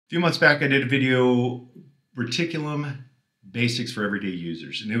few months back, I did a video, Reticulum Basics for Everyday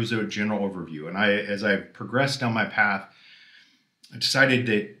Users, and it was a general overview. And as I progressed down my path, I decided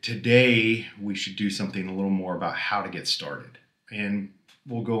that today we should do something a little more about how to get started. And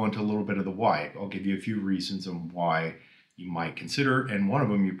we'll go into a little bit of the why. I'll give you a few reasons on why you might consider, and one of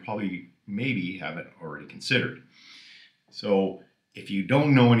them you probably maybe haven't already considered. So if you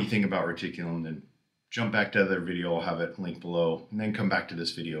don't know anything about Reticulum, then jump back to the other video. I'll have it linked below, and then come back to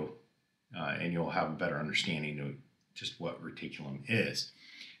this video and you'll have a better understanding of just what Reticulum is.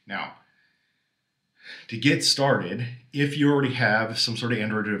 Now, to get started, if you already have some sort of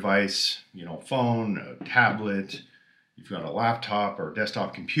Android device, phone, a tablet, you've got a laptop or a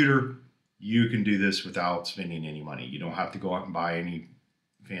desktop computer, you can do this without spending any money. You don't have to go out and buy any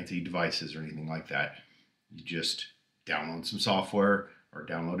fancy devices or anything like that. You just download some software or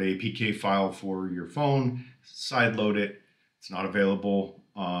download an APK file for your phone, sideload it. It's not available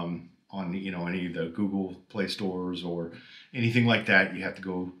on any of the Google Play stores or anything like that. You have to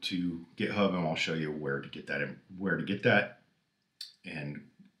go to GitHub, and I'll show you where to get that, and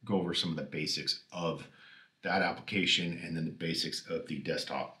go over some of the basics of that application, and then the basics of the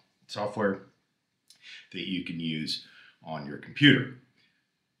desktop software that you can use on your computer.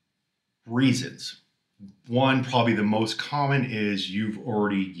 Reasons. One, probably the most common, is you've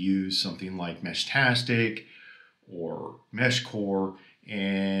already used something like Meshtastic or MESHCORE,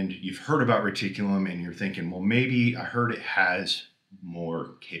 and you've heard about Reticulum, and you're thinking, well, maybe I heard it has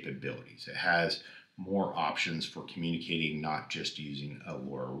more capabilities. It has more options for communicating, not just using a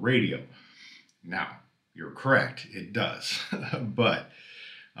LoRa radio. Now, you're correct, it does, but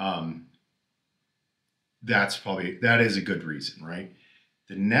that is a good reason, right?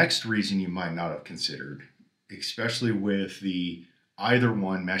 The next reason you might not have considered, especially with the either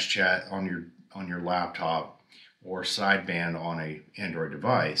one, Mesh Chat on your laptop or Sideband on an Android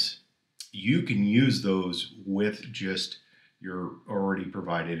device, you can use those with just your already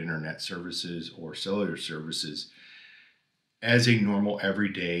provided internet services or cellular services as a normal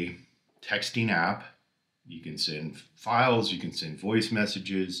everyday texting app. You can send files, you can send voice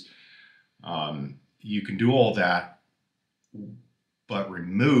messages, you can do all that, but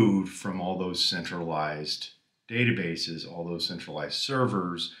removed from all those centralized databases, all those centralized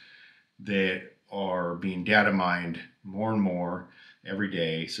servers that are being data mined more and more every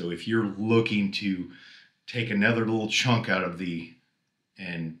day. So if you're looking to take another little chunk out of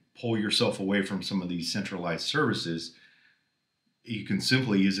and pull yourself away from some of these centralized services, you can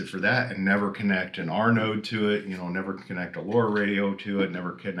simply use it for that and never connect an R node to it, never connect a LoRa radio to it,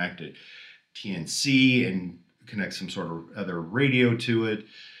 never connect a TNC and connect some sort of other radio to it.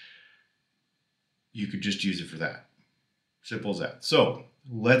 You could just use it for that. Simple as that. So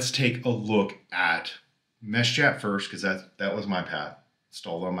let's take a look at Mesh Chat first, because that was my path.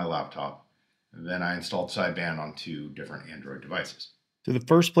 Installed on my laptop. And then I installed Sideband on 2 different Android devices. So the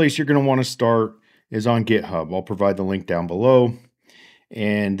first place you're going to want to start is on GitHub. I'll provide the link down below.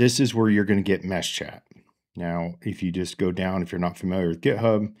 And this is where you're going to get Mesh Chat. Now, if you just go down, if you're not familiar with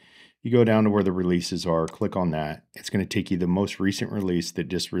GitHub, you go down to where the releases are, click on that. It's going to take you the most recent release that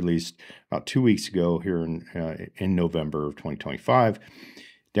just released about 2 weeks ago here in November of 2025.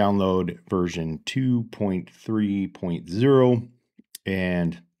 Download version 2.3.0.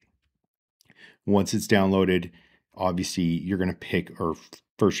 And once it's downloaded, obviously you're going to pick,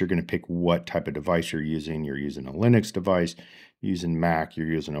 first you're going to pick what type of device you're using. You're using a Linux device, using Mac, you're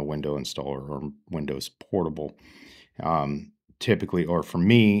using a Windows installer or Windows portable. Typically, or for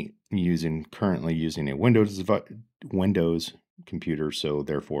me, currently using a Windows computer, so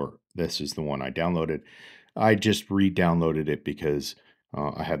therefore this is the one I downloaded. I just re-downloaded it because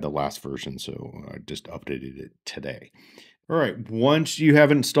I had the last version, so I just updated it today. All right, once you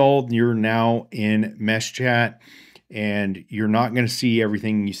have it installed, you're now in Mesh Chat, and you're not going to see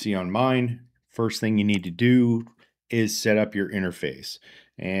everything you see on mine. First thing you need to do is set up your interface.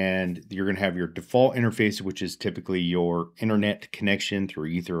 And you're going to have your default interface, which is typically your internet connection through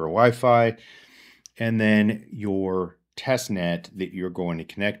Ether or Wi-Fi, and then your test net that you're going to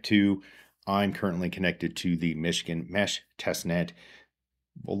connect to. I'm currently connected to the Michigan Mesh test net.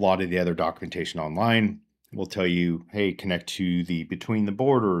 A lot of the other documentation online will tell you, hey, connect to the Between the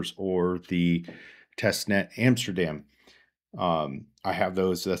Borders or the testnet Amsterdam. I have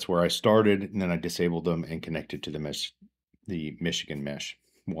those. That's where I started, and then I disabled them and connected to the Michigan Mesh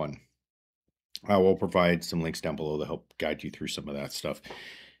one. I will provide some links down below to help guide you through some of that stuff.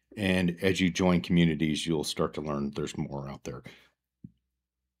 And as you join communities, you'll start to learn there's more out there.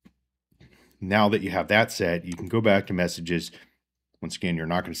 Now that you have that set, you can go back to messages Once again, you're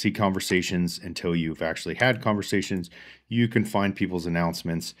not going to see conversations until you've actually had conversations. You can find people's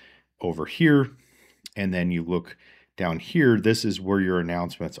announcements over here, and then you look down here. This is where your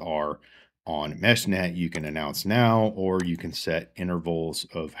announcements are on MeshNet. You can announce now, or you can set intervals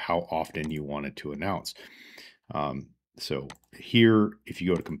of how often you want it to announce. So here, if you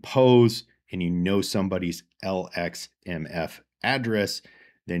go to compose and you know somebody's LXMF address,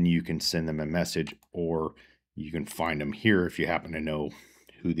 then you can send them a message, or you can find them here if you happen to know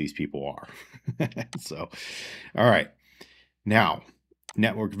who these people are. So, all right. Now,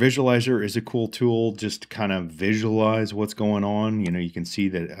 Network Visualizer is a cool tool just to kind of visualize what's going on. You know, you can see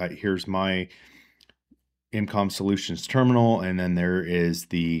that here's my EmComm Solutions terminal, and then there is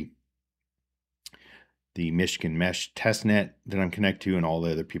the Michigan Mesh testnet that I'm connected to, and all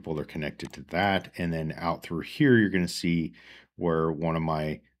the other people that are connected to that. And then out through here, you're going to see where one of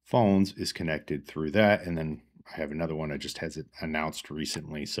my phones is connected through that. And then I have another one that just has it announced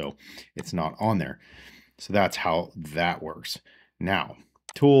recently, so it's not on there. So that's how that works. Now,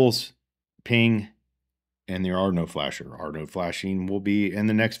 tools, ping, and the RNode flasher. RNode flashing will be in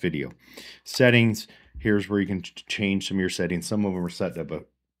the next video. Settings, here's where you can change some of your settings. Some of them are set up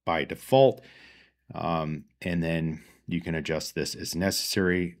by default. And then you can adjust this as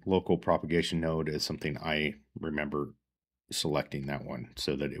necessary. Local propagation node is something I remember selecting that one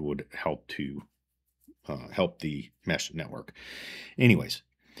so that it would help to help the mesh network. Anyways,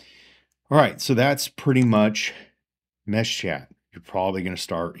 all right, so that's pretty much Mesh Chat. You're probably going to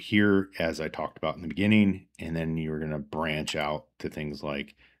start here, as I talked about in the beginning, and then you're going to branch out to things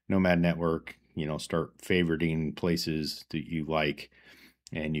like Nomad Network, you know, start favoriting places that you like,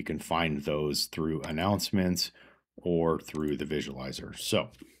 and you can find those through announcements or through the visualizer. So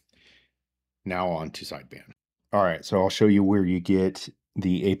now on to Sideband. All right, so I'll show you where you get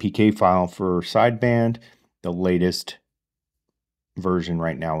the APK file for Sideband. The latest version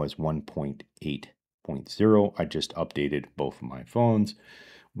right now is 1.8.0. I just updated both of my phones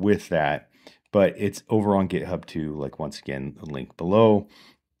with that, but it's over on GitHub too, like once again, the link below.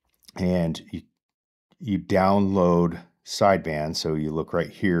 And you download Sideband. So you look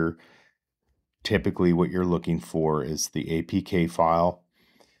right here. Typically what you're looking for is the APK file.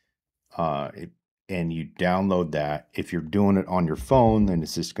 And you download that. If you're doing it on your phone, then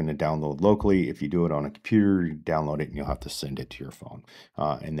it's just going to download locally. If you do it on a computer, you download it and you'll have to send it to your phone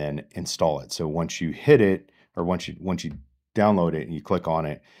and then install it. So once you hit it, or once you download it and you click on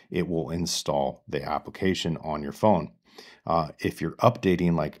it, it will install the application on your phone. If you're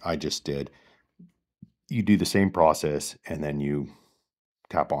updating like I just did, you do the same process and then you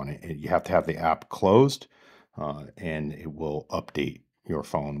tap on it. You have to have the app closed and it will update your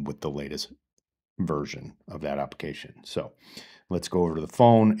phone with the latest version of that application. So let's go over to the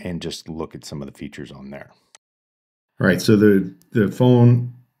phone and just look at some of the features on there. All right, so the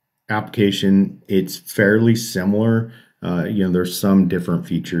phone application, it's fairly similar. You know, there's some different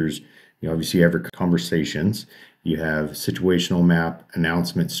features. You know, obviously you have your conversations, you have situational map,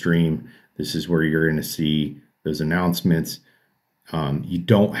 announcement stream. This is where you're going to see those announcements. You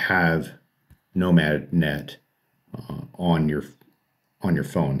don't have Nomad Net on your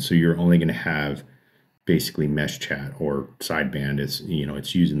phone, so you're only going to have basically Mesh Chat or Sideband. Is, you know,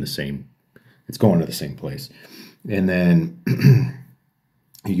 it's using the same, it's going to the same place. And then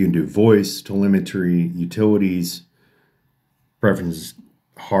you can do voice, telemetry, utilities, preferences,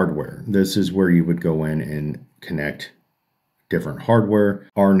 hardware. This is where you would go in and connect different hardware,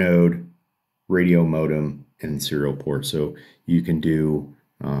 RNode, radio modem, and serial port. So you can do,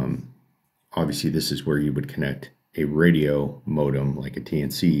 obviously this is where you would connect a radio modem like a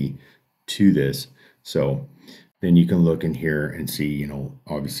TNC to this. So then you can look in here and see, you know,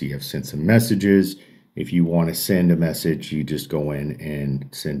 obviously I've sent some messages. If you want to send a message, you just go in and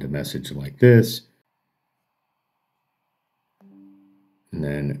send a message like this. And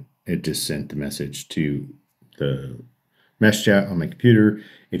then it just sent the message to the Mesh Chat on my computer.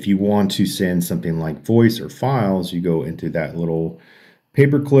 If you want to send something like voice or files, you go into that little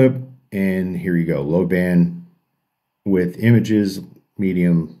paperclip and here you go, low band with images,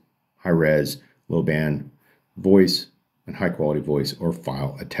 medium, high res, low band, voice, and high quality voice or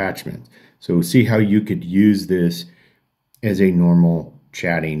file attachment. So see how you could use this as a normal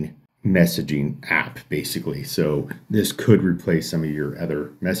chatting messaging app, basically. So this could replace some of your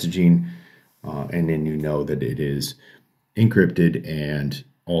other messaging, and then you know that it is encrypted and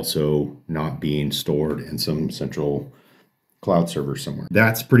also not being stored in some central cloud server somewhere.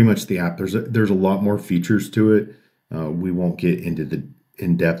 That's pretty much the app. There's a lot more features to it. We won't get into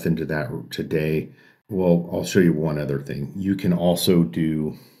in depth into that today. Well, I'll show you one other thing. You can also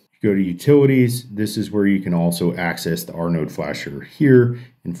do Go to utilities. This is where you can also access the R-Node flasher here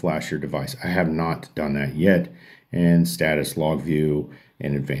and flash your device. I have not done that yet. And status log view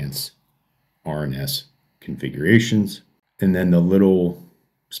and advanced RNS configurations. And then the little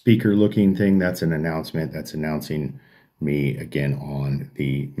speaker looking thing, that's an announcement. That's announcing me again on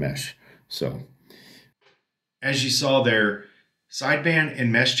the mesh. So as you saw there, Sideband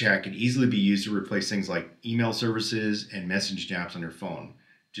and Mesh Chat can easily be used to replace things like email services and messaging apps on your phone,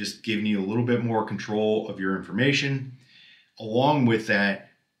 just giving you a little bit more control of your information. Along with that,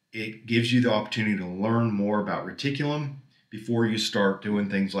 it gives you the opportunity to learn more about Reticulum before you start doing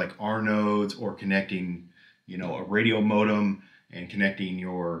things like R nodes or connecting, a radio modem and connecting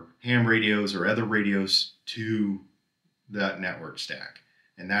your ham radios or other radios to that network stack.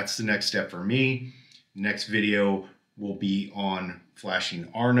 And that's the next step for me. Next video will be on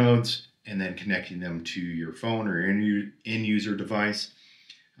flashing R nodes and then connecting them to your phone or end user device.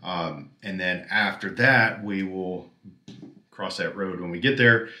 And then after that, we will cross that road when we get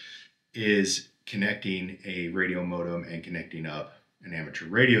there, is connecting a radio modem and connecting up an amateur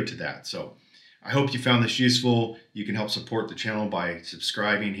radio to that. So I hope you found this useful. You can help support the channel by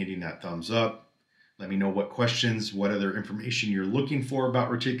subscribing, hitting that thumbs up. Let me know what questions, what other information you're looking for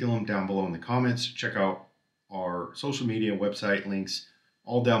about Reticulum down below in the comments. Check out our social media, website links,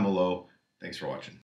 all down below. Thanks for watching.